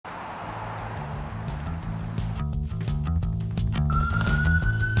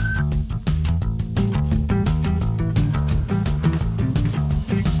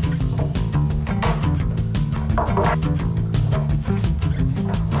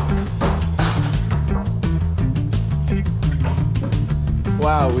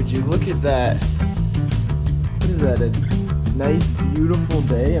Wow, would you look at that? What is that, a nice, beautiful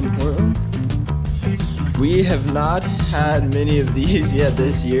day in Portland? We have not had many of these yet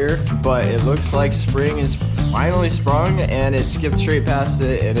this year, but it looks like spring is finally sprung and it skipped straight past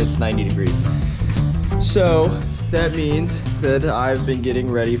it and it's 90 degrees. So that means that I've been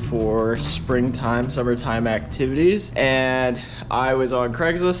getting ready for springtime, summertime activities. And I was on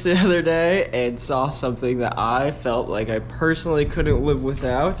Craigslist the other day and saw something that I felt like I personally couldn't live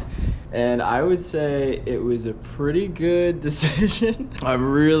without. And I would say it was a pretty good decision. I'm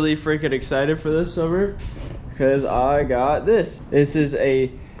really freaking excited for this summer because I got this. This is a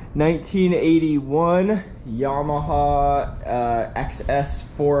 1981 Yamaha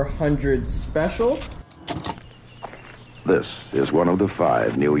XS400 Special. This is one of the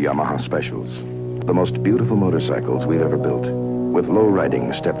 5 new Yamaha Specials. The most beautiful motorcycles we've ever built, with low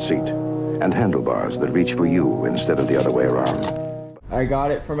riding stepped seat and handlebars that reach for you instead of the other way around. I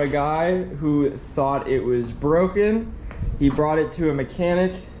got it from a guy who thought it was broken. He brought it to a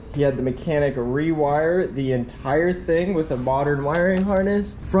mechanic. He had the mechanic rewire the entire thing with a modern wiring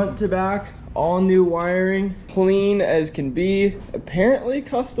harness, front to back, all new wiring, clean as can be. Apparently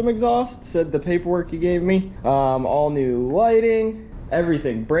custom exhaust, said the paperwork he gave me. All new lighting,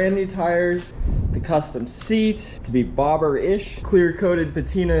 everything, brand new tires, the custom seat to be bobber-ish, clear coated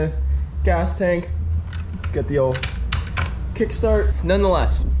patina gas tank. It's got the old kickstart.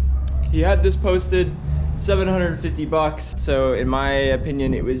 Nonetheless, he had this posted 750 bucks. So in my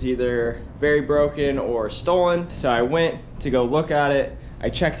opinion, it was either very broken or stolen. So I went to go look at it. I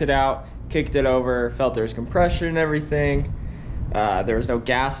checked it out, kicked it over, felt there was compression and everything. There was no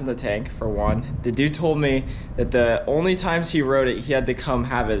gas in the tank, for one. The dude told me that the only times he rode it, he had to come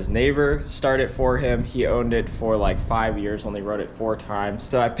have his neighbor start it for him. He owned it for like 5 years, only rode it 4 times.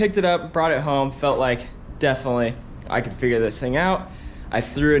 So I picked it up, brought it home, felt like definitely I could figure this thing out. I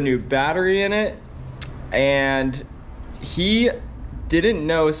threw a new battery in it, and he didn't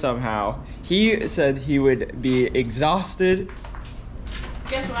know somehow. He said he would be exhausted.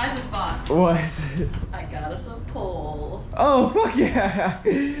 Guess what I just bought? What? I got us a pole. Oh, fuck yeah.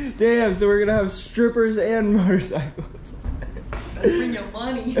 Damn, so we're gonna have strippers and motorcycles. Better bring your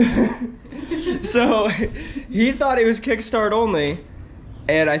money. So he thought it was kickstart only,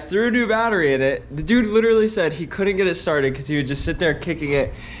 and I threw a new battery in it. The dude literally said he couldn't get it started because he would just sit there kicking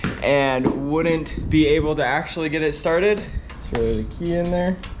it and wouldn't be able to actually get it started. Throw the key in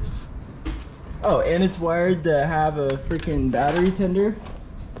there. Oh, and it's wired to have a freaking battery tender.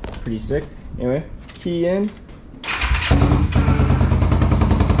 Pretty sick. Anyway, key in. Starts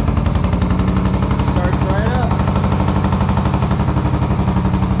right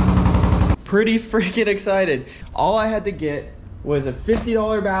up. Pretty freaking excited. All I had to get was a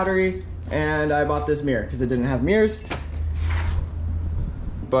 $50 battery, and I bought this mirror because it didn't have mirrors.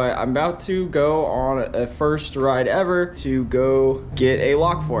 But I'm about to go on a first ride ever to go get a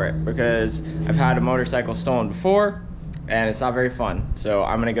lock for it because I've had a motorcycle stolen before and it's not very fun. So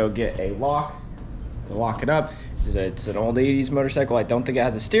I'm gonna go get a lock to lock it up. It's an old 80s motorcycle. I don't think it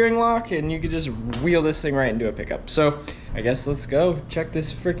has a steering lock, and you could just wheel this thing right into a pickup. So I guess let's go check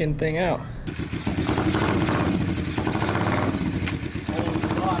this freaking thing out.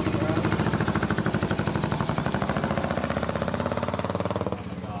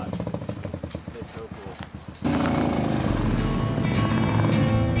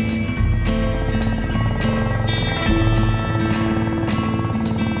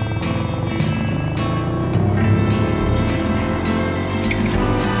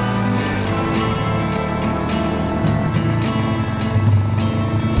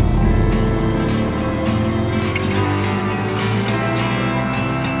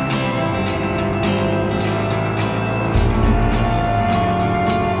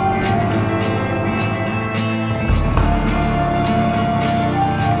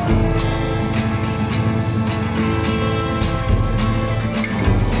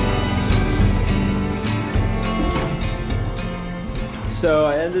 So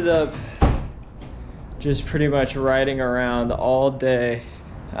I ended up just pretty much riding around all day.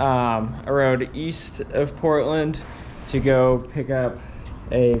 I rode east of Portland to go pick up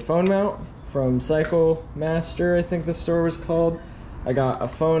a phone mount from Cycle Master, I think the store was called. I got a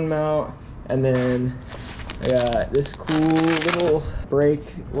phone mount, and then I got this cool little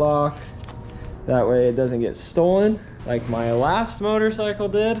brake lock. That way it doesn't get stolen like my last motorcycle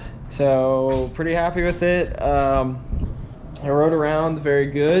did. So pretty happy with it. I rode around very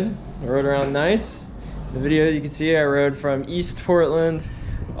good. I rode around nice. The video you can see I rode from East Portland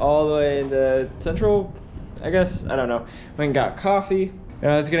all the way into Central, I guess. I don't know. Went and got coffee.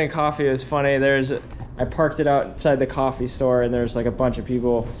 When I was getting coffee, it was funny. I I parked it outside the coffee store, and there's like a bunch of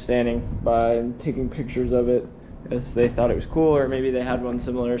people standing by and taking pictures of it because they thought it was cool, or maybe they had one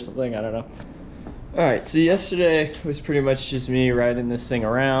similar or something, I don't know. All right, so yesterday was pretty much just me riding this thing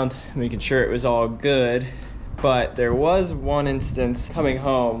around, making sure it was all good. But there was one instance coming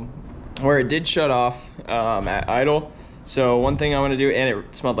home where it did shut off at idle. So one thing I want to do, and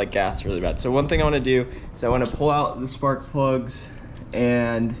it smelled like gas really bad. So one thing I want to do is I want to pull out the spark plugs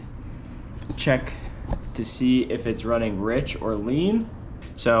and check to see if it's running rich or lean.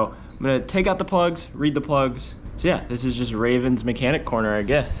 So I'm gonna take out the plugs, read the plugs. So yeah, this is just Raven's mechanic corner, I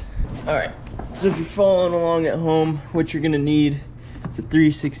guess. All right, so if you're following along at home, what you're gonna need is a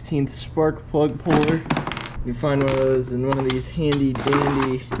 3/16 spark plug puller. You can find one of those in one of these handy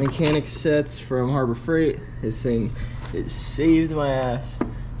dandy mechanic sets from Harbor Freight. This thing, it saved my ass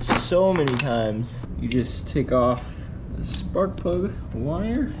so many times. You just take off the spark plug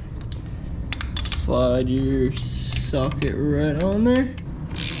wire, slide your socket right on there,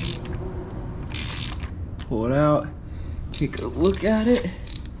 pull it out, take a look at it.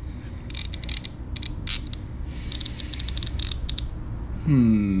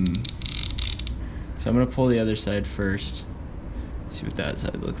 So I'm gonna pull the other side first, see what that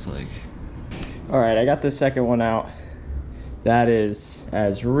side looks like. All right, I got the second one out. That is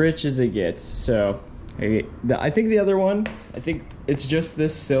as rich as it gets. So I think the other one, I think it's just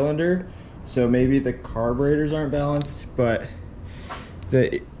this cylinder, so maybe the carburetors aren't balanced, but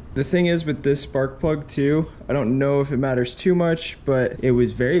the thing is with this spark plug too, I don't know if it matters too much, but it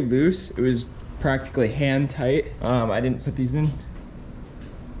was very loose. It was practically hand tight. I didn't put these in.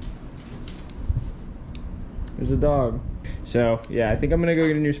 There's a dog. So yeah, I think I'm gonna go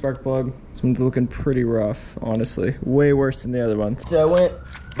get a new spark plug. This one's looking pretty rough, honestly. Way worse than the other one. So I went,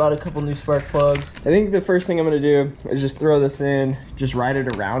 bought a couple new spark plugs. I think the first thing I'm gonna do is just throw this in, just ride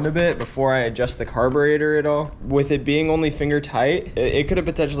it around a bit before I adjust the carburetor at all. With it being only finger tight, it could have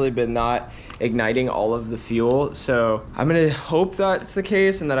potentially been not igniting all of the fuel. So I'm gonna hope that's the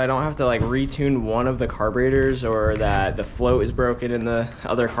case and that I don't have to like retune one of the carburetors, or that the float is broken in the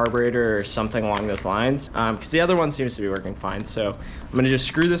other carburetor or something along those lines. Because the other one seems to be working fine. So I'm gonna just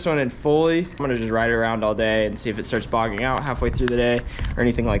screw this one in fully. I'm gonna just ride it around all day and see if it starts bogging out halfway through the day or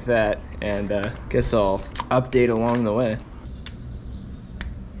anything like that, and guess I'll update along the way.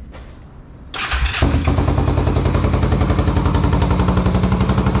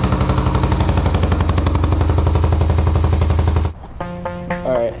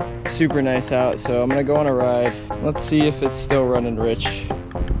 All right, super nice out, so I'm gonna go on a ride. Let's see if it's still running rich.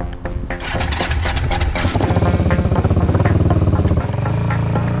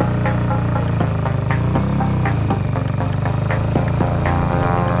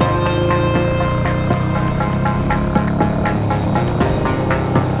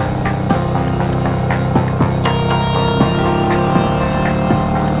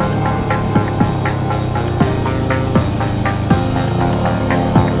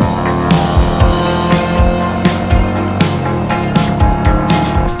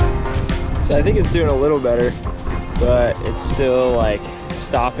 I think it's doing a little better, but it's still like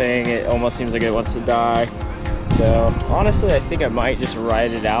stopping. It almost seems like it wants to die. So honestly, I think I might just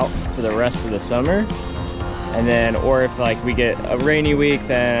ride it out for the rest of the summer. And then, or if like we get a rainy week,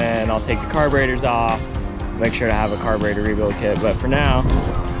 then I'll take the carburetors off, make sure to have a carburetor rebuild kit. But for now,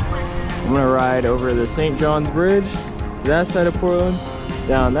 I'm gonna ride over the St. John's Bridge to that side of Portland,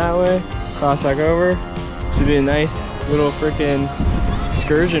 down that way, cross back over. Should be a nice little freaking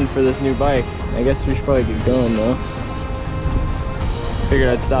excursion for this new bike. I guess we should probably get going though. Figured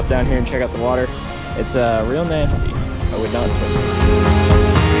I'd stop down here and check out the water. It's real nasty. I would not swim.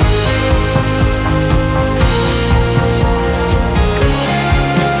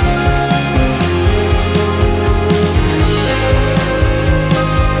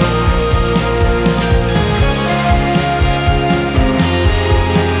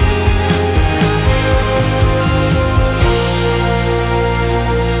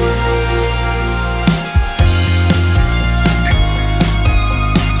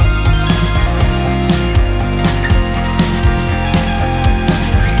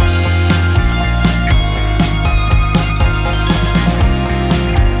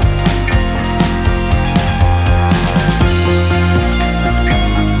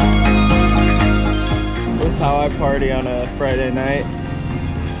 Party on a Friday night.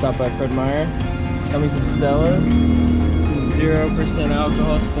 Stop by Fred Meyer. Got me some Stellas. Some 0%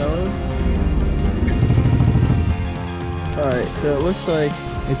 alcohol Stellas. Alright, so it looks like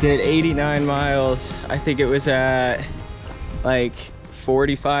it's at 89 miles. I think it was at like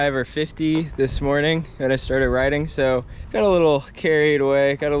 45 or 50 this morning when I started riding, so got a little carried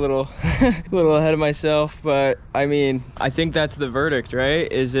away, got a little little ahead of myself. But I mean, I think that's the verdict,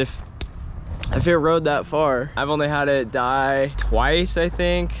 right? Is if it rode that far. I've only had it die twice, I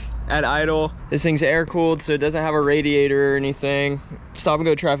think, at idle. This thing's air cooled, so it doesn't have a radiator or anything. Stop and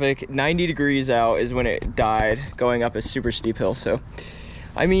go traffic, 90 degrees out is when it died, going up a super steep hill. So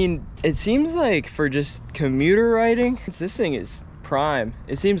I mean, it seems like for just commuter riding, this thing is prime.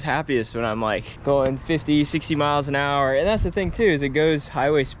 It seems happiest when I'm like going 50, 60 miles an hour. And that's the thing too, is it goes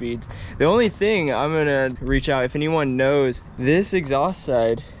highway speeds. The only thing I'm gonna reach out, if anyone knows, this exhaust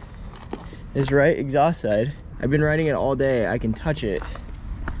side, this right exhaust side, I've been riding it all day. I can touch it.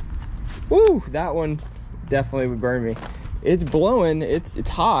 Woo, that one definitely would burn me. It's blowing, it's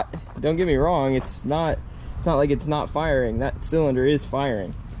hot. Don't get me wrong, it's not like it's not firing. That cylinder is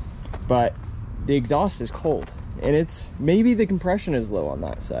firing, but the exhaust is cold, and it's maybe the compression is low on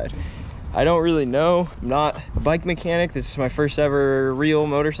that side. I don't really know. I'm not a bike mechanic. This is my first ever real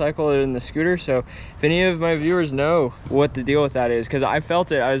motorcycle other than the scooter. So if any of my viewers know what the deal with that is, because I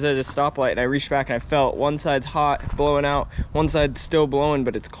felt it. I was at a stoplight and I reached back and I felt one side's hot, blowing out, one side's still blowing,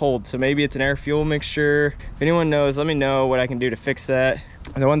 but it's cold. So maybe it's an air fuel mixture. If anyone knows, let me know what I can do to fix that.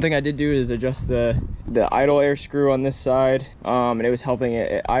 The one thing I did do is adjust the idle air screw on this side, and it was helping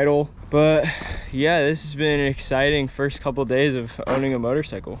it at idle. But yeah, this has been an exciting first couple days of owning a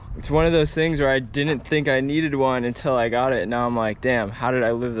motorcycle. It's one of those things where I didn't think I needed one until I got it. Now I'm like, damn, how did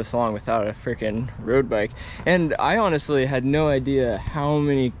I live this long without a freaking road bike? And I honestly had no idea how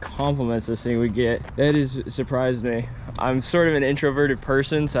many compliments this thing would get. That has surprised me. I'm sort of an introverted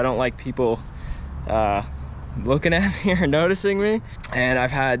person, so I don't like people looking at me or noticing me, and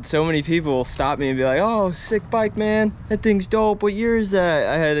I've had so many people stop me and be like, oh, sick bike, man, that thing's dope, what year is that?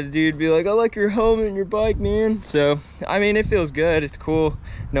 I had a dude be like, I like your helmet and your bike, man. So I mean, it feels good. It's cool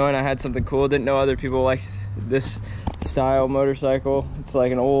knowing I had something cool. Didn't know other people liked this style motorcycle. It's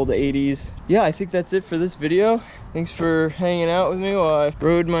like an old 80s. Yeah, I think that's it for this video. Thanks for hanging out with me while I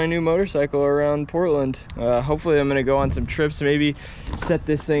rode my new motorcycle around Portland. Hopefully I'm gonna go on some trips, maybe set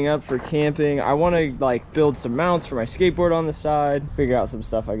this thing up for camping. I wanna like build some mounts for my skateboard on the side, figure out some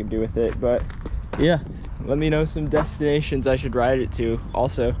stuff I can do with it. But yeah, let me know some destinations I should ride it to.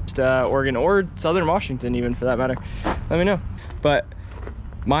 Also, just Oregon or Southern Washington even, for that matter. Let me know. But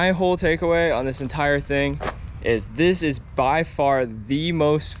my whole takeaway on this entire thing is this is by far the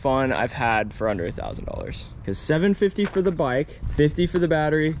most fun I've had for under $1,000. Because $750 for the bike, $50 for the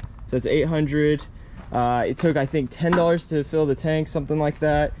battery, so that's $800. It took, I think, $10 to fill the tank, something like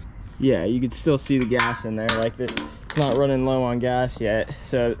that. Yeah, you could still see the gas in there, like it's not running low on gas yet.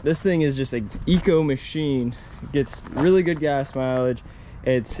 So this thing is just an eco machine. It gets really good gas mileage.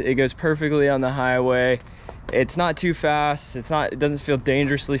 It goes perfectly on the highway. It's not too fast. It doesn't feel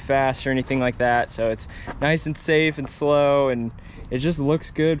dangerously fast or anything like that. So it's nice and safe and slow, and it just looks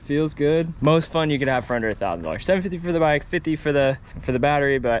good, feels good. Most fun you could have for under $1,000. $750 for the bike, $50 for the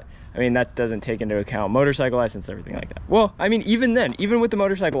battery, but I mean, that doesn't take into account motorcycle license, everything like that. Well, I mean, even then, even with the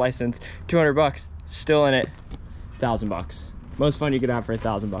motorcycle license, $200, still in it, $1,000. Most fun you could have for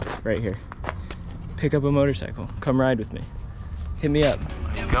 $1,000 right here. Pick up a motorcycle, come ride with me. Hit me up.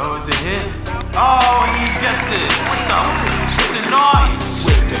 Here goes the hit. Oh, he gets it. What's up? With the nice.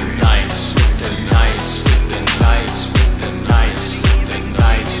 With the nice. With the nice.